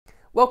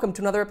Welcome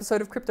to another episode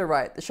of Crypto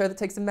Riot, the show that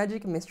takes the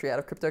magic and mystery out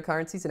of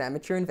cryptocurrencies and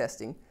amateur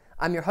investing.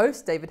 I'm your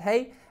host, David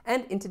Hay,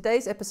 and in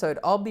today's episode,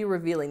 I'll be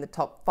revealing the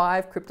top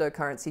 5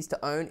 cryptocurrencies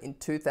to own in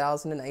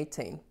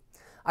 2018.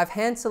 I've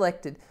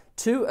hand-selected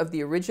 2 of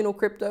the original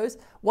cryptos,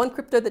 one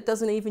crypto that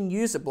doesn't even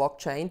use a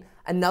blockchain,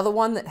 another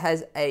one that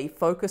has a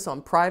focus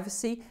on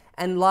privacy,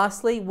 and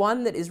lastly,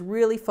 one that is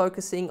really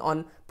focusing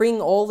on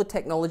bringing all the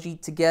technology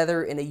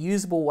together in a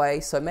usable way,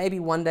 so maybe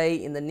one day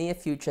in the near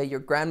future your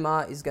grandma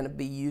is going to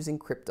be using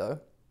crypto.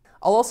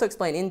 I'll also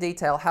explain in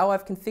detail how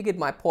I've configured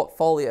my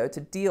portfolio to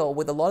deal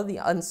with a lot of the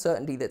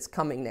uncertainty that's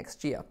coming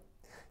next year.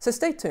 So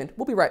stay tuned,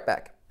 we'll be right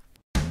back.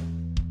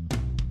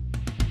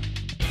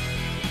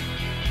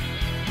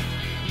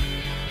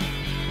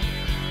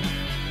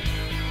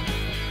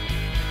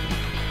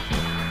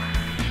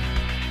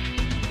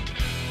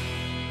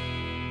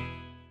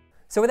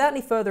 So without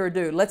any further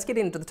ado, let's get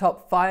into the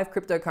top 5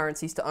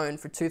 cryptocurrencies to own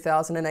for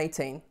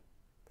 2018.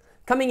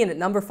 Coming in at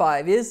number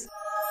 5 is...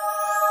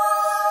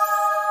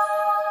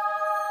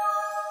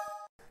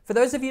 For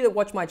those of you that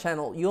watch my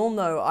channel, you'll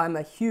know I'm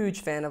a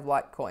huge fan of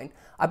Litecoin.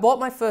 I bought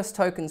my first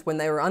tokens when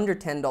they were under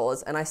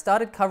 $10 and I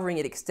started covering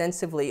it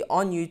extensively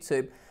on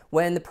YouTube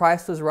when the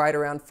price was right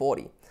around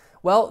 $40.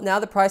 Well, now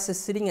the price is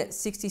sitting at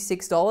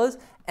 $66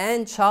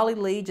 and Charlie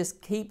Lee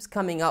just keeps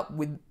coming up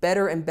with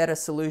better and better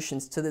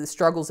solutions to the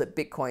struggles that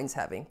Bitcoin's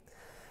having.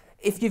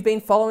 If you've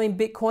been following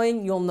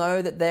Bitcoin, you'll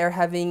know that they're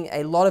having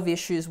a lot of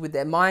issues with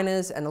their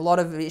miners and a lot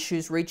of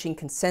issues reaching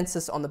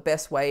consensus on the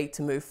best way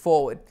to move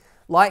forward.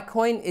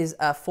 Litecoin is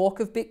a fork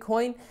of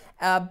Bitcoin,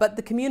 but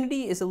the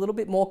community is a little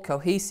bit more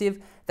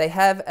cohesive. They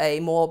have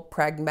a more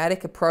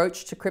pragmatic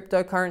approach to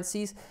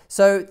cryptocurrencies.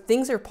 So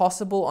things are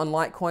possible on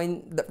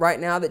Litecoin right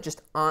now that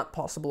just aren't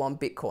possible on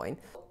Bitcoin.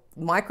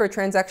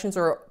 Microtransactions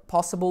are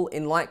possible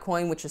in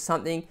Litecoin, which is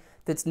something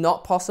that's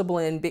not possible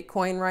in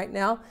Bitcoin right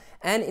now.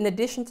 And in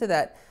addition to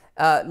that,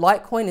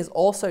 Litecoin is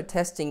also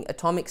testing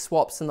atomic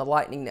swaps in the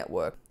Lightning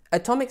Network.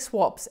 Atomic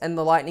swaps and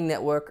the Lightning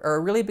Network are a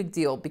really big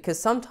deal because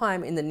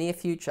sometime in the near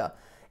future,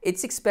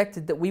 it's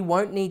expected that we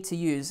won't need to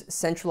use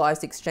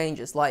centralized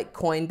exchanges like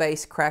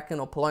Coinbase, Kraken,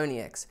 or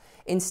Poloniex.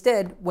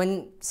 Instead,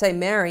 when, say,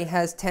 Mary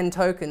has 10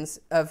 tokens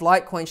of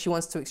Litecoin she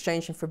wants to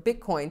exchange them for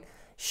Bitcoin,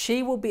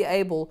 she will be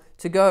able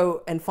to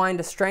go and find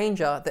a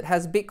stranger that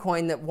has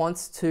Bitcoin that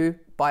wants to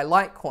buy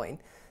Litecoin.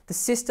 The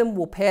system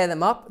will pair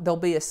them up. There'll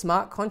be a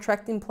smart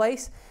contract in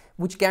place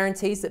which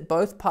guarantees that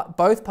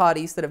both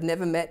parties that have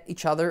never met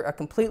each other are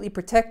completely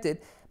protected.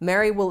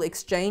 Mary will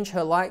exchange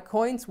her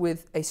Litecoins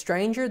with a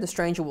stranger. The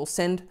stranger will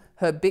send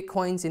her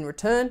Bitcoins in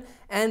return,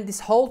 and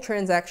this whole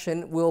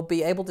transaction will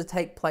be able to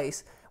take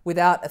place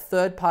without a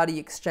third-party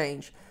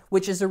exchange,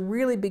 which is a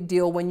really big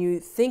deal when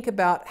you think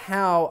about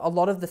how a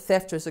lot of the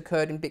theft has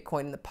occurred in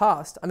Bitcoin in the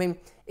past. I mean,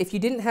 if you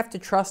didn't have to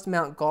trust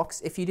Mt.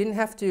 Gox, if you didn't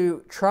have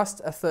to trust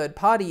a third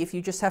party, if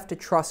you just have to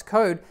trust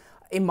code,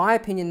 in my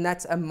opinion,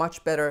 that's a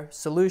much better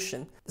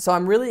solution. So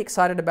I'm really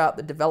excited about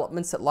the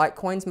developments that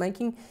Litecoin's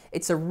making.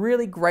 It's a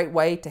really great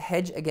way to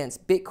hedge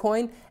against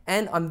Bitcoin,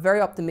 and I'm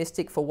very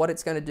optimistic for what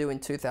it's going to do in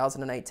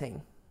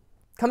 2018.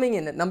 Coming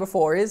in at number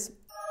 4 is...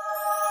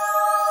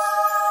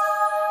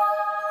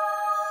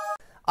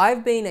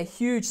 I've been a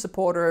huge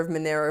supporter of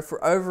Monero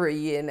for over a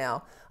year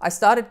now. I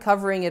started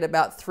covering it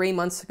about 3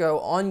 months ago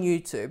on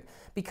YouTube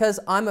because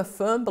I'm a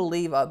firm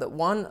believer that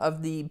one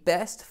of the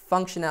best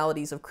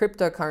functionalities of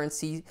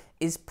cryptocurrency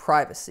is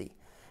privacy.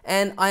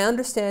 And I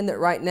understand that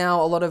right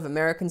now a lot of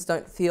Americans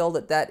don't feel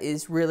that that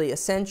is really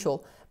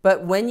essential,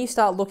 but when you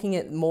start looking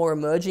at more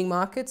emerging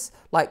markets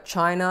like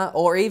China,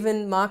 or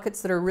even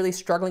markets that are really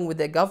struggling with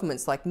their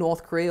governments like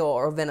North Korea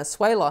or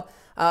Venezuela,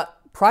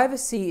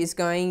 privacy is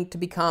going to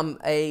become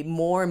a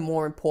more and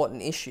more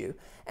important issue.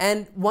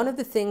 And one of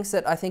the things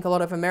that I think a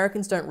lot of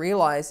Americans don't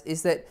realize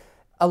is that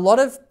a lot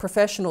of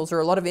professionals or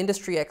a lot of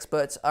industry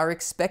experts are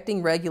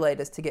expecting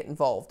regulators to get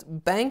involved.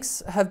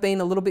 Banks have been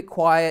a little bit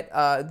quiet.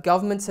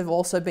 Governments have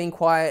also been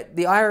quiet.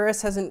 The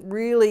IRS hasn't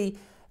really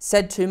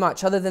said too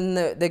much other than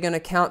they're going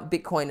to count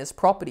Bitcoin as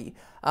property.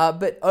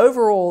 But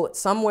overall,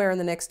 somewhere in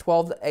the next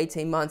 12 to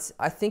 18 months,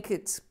 I think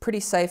it's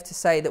pretty safe to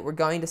say that we're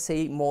going to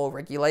see more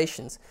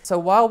regulations. So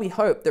while we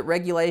hope that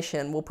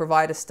regulation will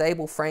provide a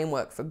stable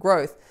framework for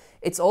growth,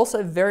 it's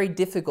also very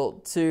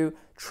difficult to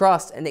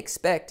trust and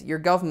expect your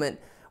government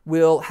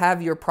will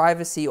have your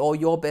privacy or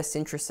your best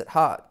interests at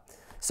heart.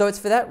 So it's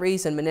for that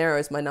reason Monero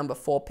is my number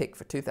 4 pick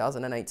for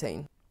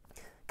 2018.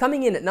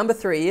 Coming in at number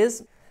 3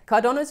 is...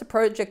 Cardano is a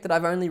project that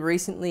I've only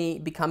recently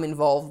become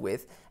involved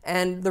with,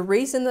 and the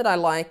reason that I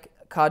like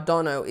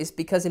Cardano is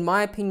because, in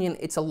my opinion,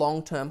 it's a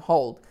long-term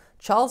hold.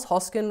 Charles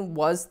Hoskin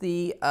was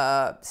the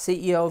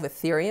CEO of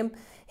Ethereum.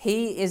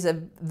 He is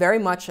very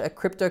much a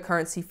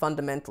cryptocurrency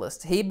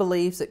fundamentalist. He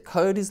believes that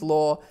code is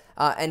law,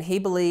 and he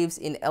believes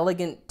in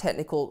elegant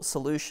technical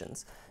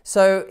solutions.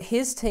 So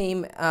his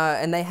team,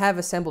 and they have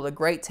assembled a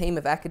great team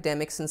of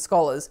academics and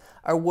scholars,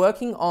 are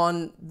working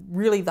on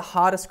really the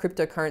hardest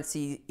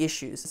cryptocurrency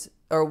issues,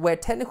 or where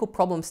technical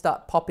problems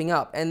start popping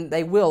up, and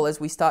they will as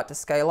we start to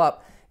scale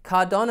up.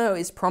 Cardano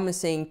is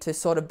promising to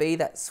sort of be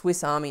that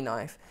Swiss Army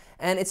knife.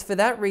 And it's for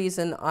that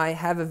reason I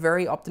have a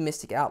very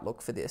optimistic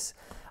outlook for this.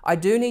 I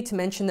do need to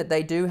mention that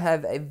they do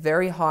have a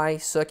very high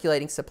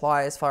circulating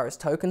supply as far as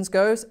tokens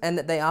goes, and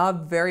that they are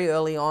very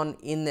early on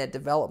in their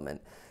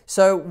development.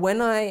 So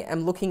when I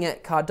am looking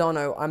at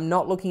Cardano, I'm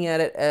not looking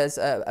at it as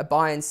a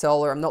buy and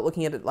sell, or I'm not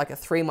looking at it like a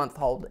 3-month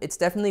hold. It's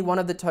definitely one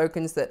of the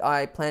tokens that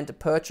I plan to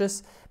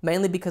purchase,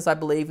 mainly because I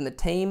believe in the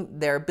team,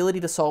 their ability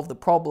to solve the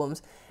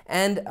problems,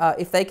 and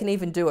if they can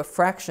even do a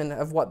fraction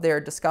of what they're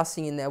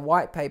discussing in their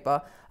white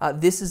paper,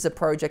 this is a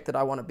project that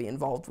I want to be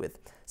involved with.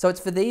 So it's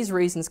for these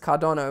reasons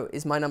Cardano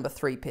is my number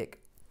 3 pick.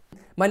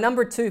 My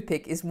number 2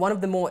 pick is one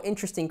of the more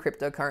interesting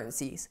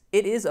cryptocurrencies.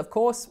 It is, of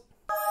course,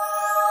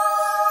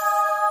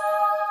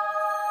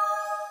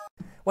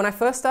 when I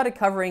first started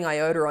covering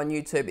IOTA on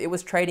YouTube, it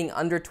was trading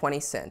under 20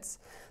 cents.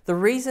 The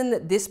reason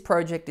that this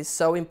project is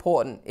so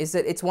important is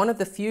that it's one of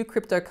the few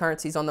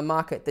cryptocurrencies on the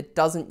market that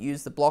doesn't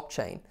use the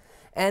blockchain.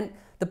 And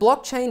the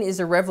blockchain is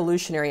a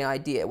revolutionary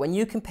idea. When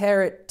you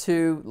compare it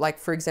to, like,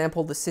 for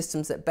example, the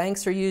systems that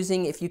banks are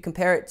using, if you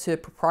compare it to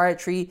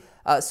proprietary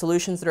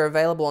solutions that are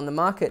available on the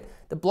market,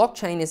 the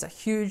blockchain is a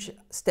huge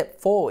step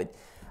forward.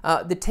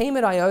 The team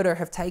at IOTA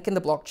have taken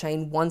the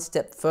blockchain one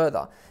step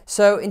further.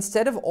 So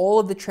instead of all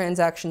of the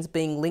transactions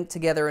being linked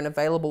together and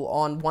available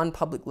on one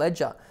public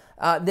ledger,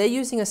 they're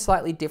using a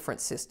slightly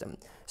different system.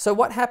 So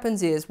what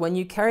happens is when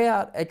you carry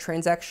out a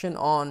transaction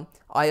on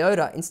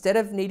IOTA, instead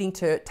of needing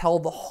to tell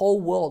the whole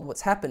world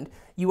what's happened,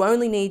 you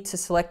only need to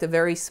select a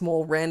very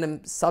small random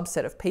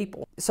subset of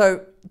people.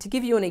 So to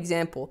give you an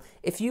example,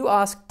 if you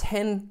ask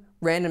 10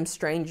 random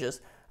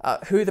strangers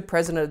who the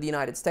President of the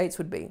United States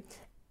would be,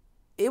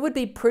 it would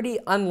be pretty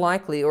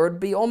unlikely, or it'd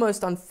be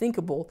almost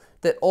unthinkable,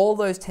 that all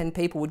those 10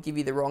 people would give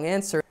you the wrong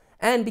answer.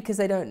 And because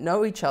they don't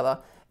know each other,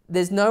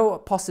 there's no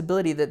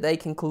possibility that they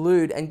can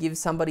collude and give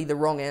somebody the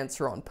wrong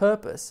answer on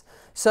purpose.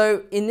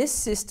 So in this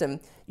system,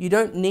 you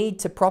don't need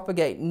to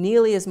propagate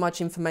nearly as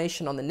much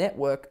information on the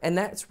network, and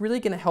that's really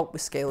going to help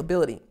with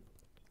scalability.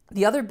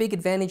 The other big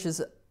advantage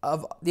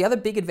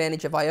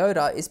of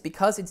IOTA is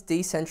because it's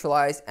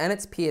decentralized and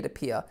it's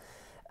peer-to-peer.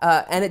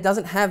 And it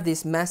doesn't have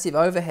this massive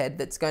overhead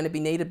that's going to be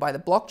needed by the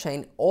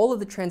blockchain. All of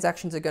the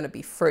transactions are going to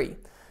be free.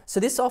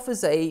 So this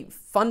offers a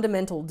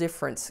fundamental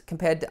difference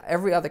compared to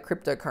every other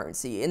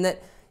cryptocurrency in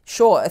that,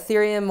 sure,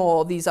 Ethereum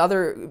or these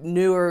other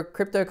newer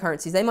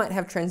cryptocurrencies, they might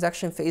have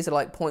transaction fees at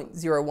like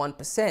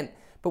 0.01%.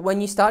 But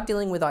when you start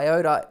dealing with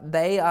IOTA,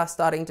 they are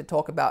starting to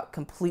talk about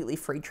completely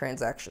free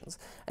transactions.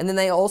 And then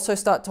they also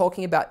start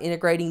talking about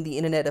integrating the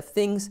Internet of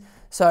Things.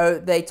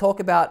 So they talk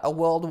about a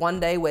world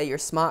one day where your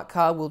smart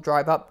car will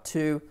drive up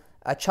to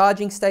a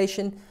charging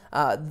station.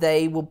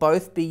 They will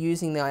both be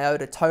using the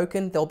IOTA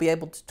token. They'll be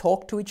able to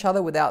talk to each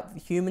other without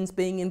humans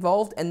being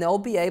involved, and they'll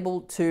be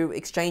able to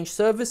exchange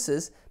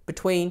services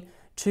between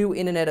two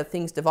Internet of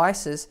Things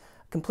devices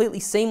completely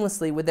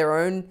seamlessly with their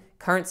own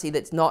currency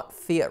that's not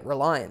fiat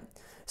reliant.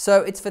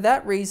 So it's for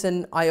that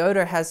reason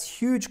IOTA has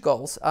huge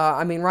goals.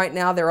 I mean, right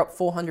now they're up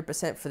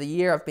 400% for the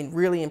year. I've been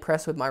really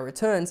impressed with my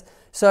returns.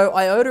 So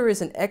IOTA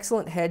is an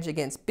excellent hedge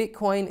against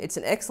Bitcoin. It's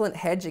an excellent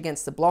hedge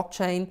against the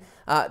blockchain.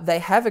 They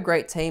have a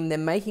great team. They're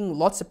making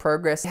lots of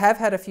progress. They have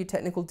had a few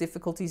technical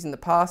difficulties in the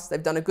past.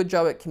 They've done a good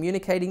job at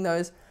communicating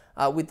those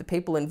with the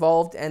people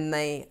involved, and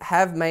they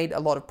have made a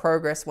lot of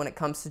progress when it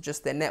comes to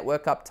just their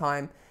network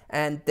uptime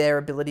and their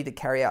ability to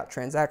carry out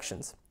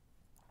transactions.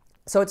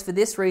 So it's for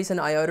this reason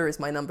IOTA is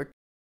my number 2.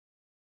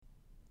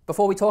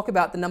 Before we talk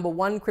about the number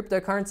 1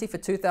 cryptocurrency for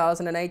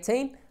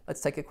 2018,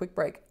 let's take a quick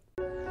break.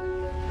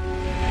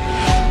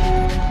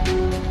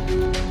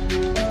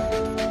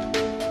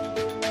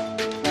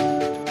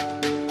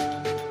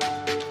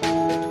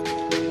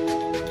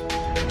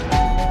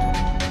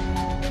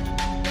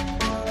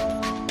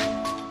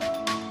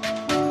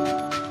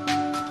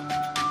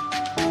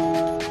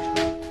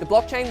 The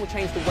blockchain will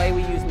change the way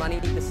we use money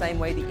the same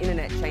way the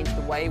internet changed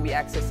the way we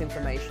access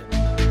information.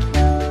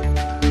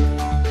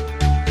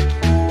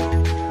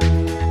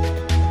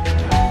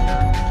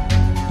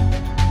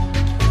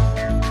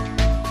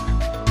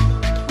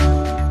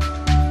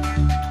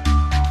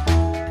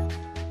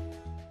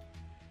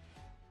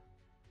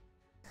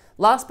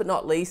 Last but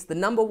not least, the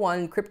number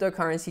 1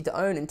 cryptocurrency to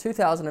own in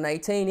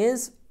 2018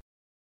 is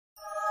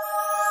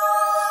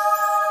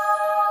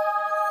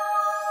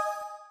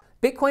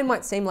Bitcoin.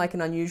 Might seem like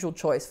an unusual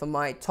choice for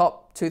my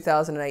top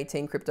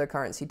 2018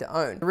 cryptocurrency to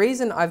own. The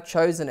reason I've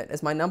chosen it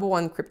as my number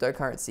 1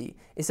 cryptocurrency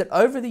is that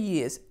over the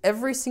years,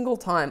 every single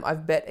time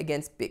I've bet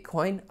against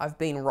Bitcoin, I've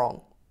been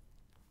wrong.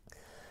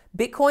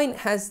 Bitcoin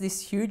has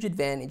this huge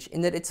advantage in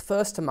that it's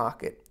first to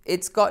market.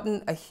 It's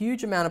gotten a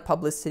huge amount of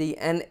publicity,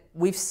 and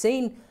we've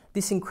seen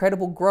this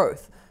incredible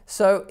growth.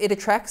 So it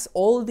attracts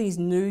all of these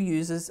new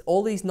users,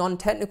 all these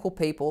non-technical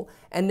people,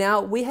 and now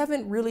we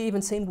haven't really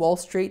even seen Wall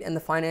Street and the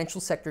financial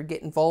sector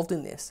get involved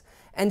in this.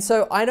 And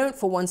so I don't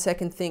for one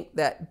second think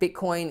that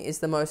Bitcoin is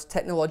the most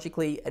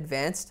technologically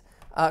advanced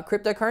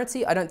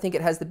cryptocurrency. I don't think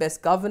it has the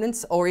best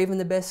governance or even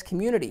the best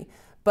community,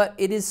 but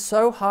it is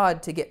so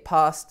hard to get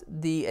past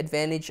the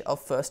advantage of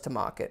first to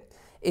market.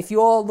 if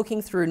you're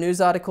looking through news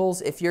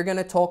articles, if you're going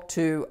to talk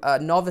to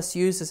novice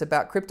users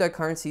about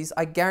cryptocurrencies,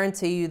 I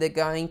guarantee you they're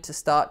going to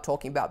start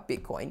talking about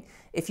Bitcoin.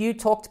 If you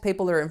talk to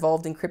people that are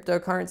involved in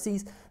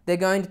cryptocurrencies, they're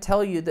going to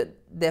tell you that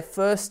their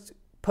first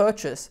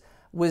purchase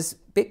was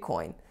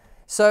Bitcoin.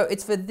 So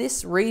it's for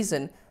this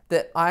reason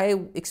that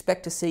I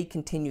expect to see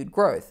continued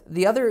growth.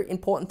 The other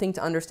important thing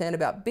to understand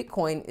about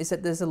Bitcoin is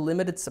that there's a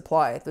limited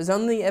supply. There's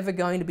only ever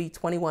going to be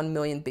 21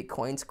 million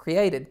Bitcoins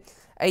created.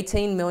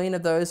 18 million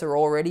of those are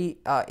already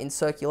in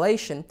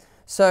circulation.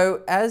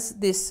 So as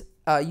this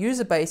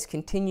user base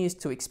continues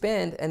to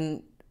expand,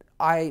 and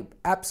I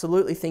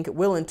absolutely think it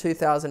will in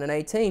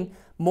 2018,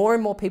 more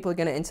and more people are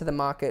going to enter the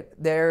market.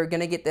 They're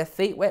going to get their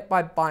feet wet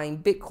by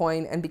buying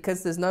Bitcoin, and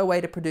because there's no way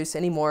to produce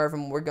any more of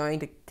them, we're going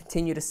to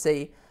continue to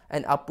see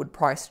an upward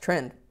price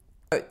trend.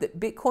 That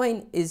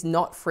Bitcoin is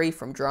not free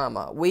from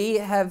drama. We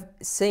have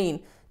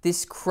seen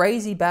this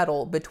crazy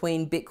battle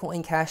between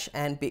Bitcoin Cash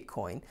and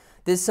Bitcoin.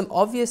 There's some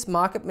obvious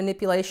market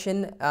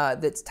manipulation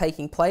that's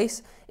taking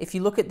place. If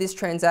you look at this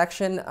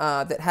transaction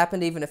that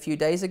happened even a few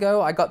days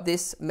ago, I got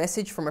this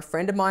message from a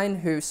friend of mine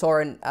who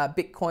saw a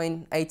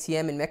Bitcoin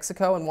ATM in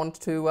Mexico and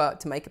wanted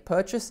to make a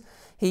purchase.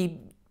 He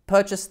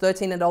purchased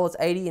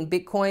 $13.80 in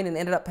Bitcoin and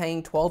ended up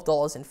paying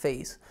 $12 in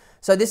fees.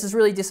 So this is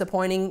really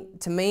disappointing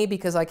to me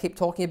because I keep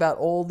talking about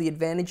all the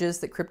advantages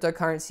that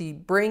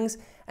cryptocurrency brings,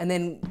 and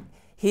then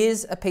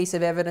here's a piece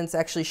of evidence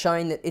actually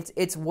showing that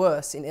it's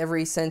worse in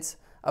every sense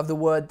of the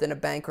word than a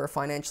bank or a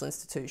financial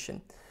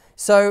institution.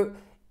 So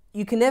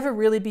you can never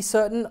really be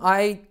certain.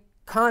 I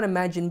can't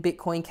imagine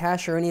Bitcoin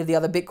Cash or any of the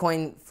other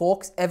Bitcoin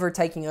forks ever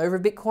taking over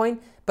Bitcoin,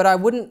 but I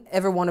wouldn't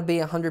ever want to be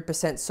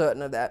 100%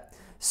 certain of that.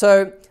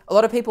 So a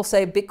lot of people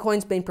say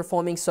Bitcoin's been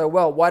performing so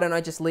well, why don't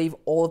I just leave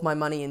all of my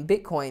money in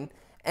Bitcoin?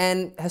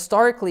 And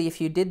historically, if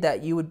you did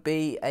that, you would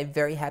be a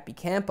very happy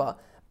camper.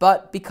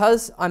 But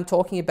because I'm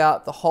talking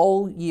about the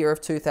whole year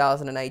of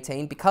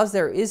 2018, because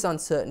there is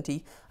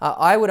uncertainty,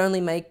 I would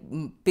only make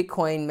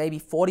Bitcoin maybe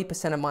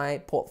 40% of my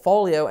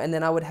portfolio, and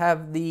then I would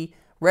have the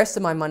rest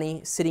of my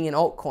money sitting in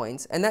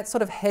altcoins. And that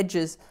sort of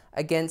hedges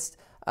against,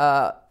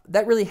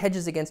 that really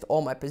hedges against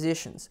all my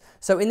positions.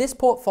 So in this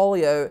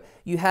portfolio,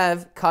 you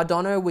have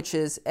Cardano, which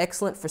is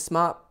excellent for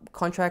smart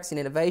contracts and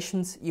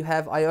innovations. You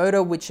have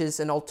IOTA, which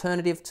is an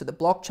alternative to the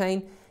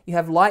blockchain. You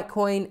have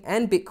Litecoin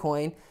and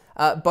Bitcoin,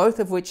 both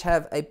of which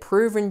have a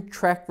proven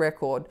track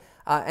record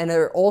and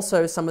are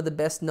also some of the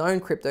best known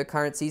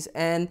cryptocurrencies.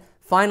 And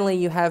finally,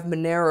 you have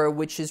Monero,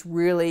 which is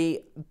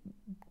really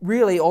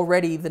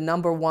already the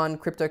 #1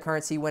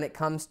 cryptocurrency when it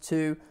comes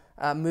to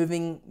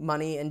moving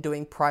money and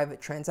doing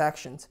private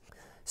transactions.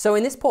 So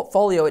in this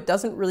portfolio, it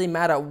doesn't really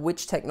matter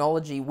which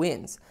technology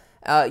wins.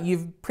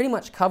 You've pretty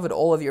much covered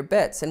all of your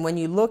bets. And when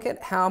you look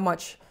at how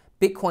much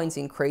Bitcoin's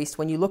increased,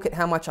 when you look at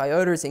how much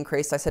IOTA's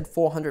increased, I said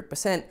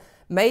 400%,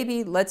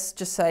 maybe let's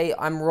just say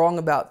I'm wrong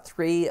about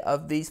 3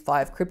 of these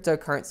 5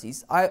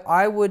 cryptocurrencies.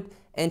 I would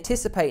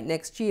anticipate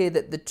next year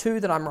that the 2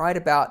 that I'm right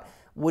about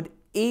would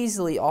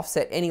easily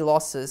offset any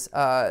losses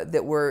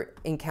that were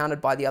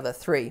encountered by the other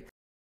 3.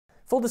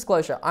 Full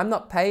disclosure, I'm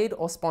not paid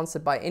or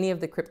sponsored by any of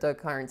the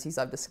cryptocurrencies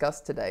I've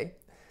discussed today.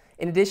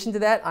 In addition to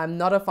that, I'm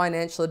not a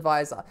financial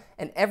advisor,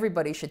 and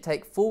everybody should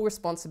take full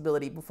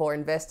responsibility before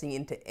investing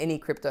into any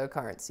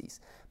cryptocurrencies.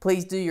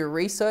 Please do your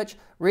research,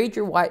 read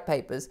your white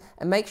papers,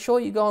 and make sure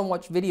you go and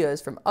watch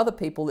videos from other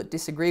people that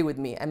disagree with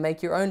me and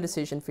make your own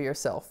decision for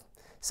yourself.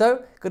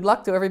 So, good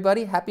luck to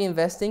everybody, happy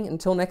investing.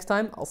 Until next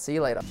time, I'll see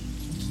you later.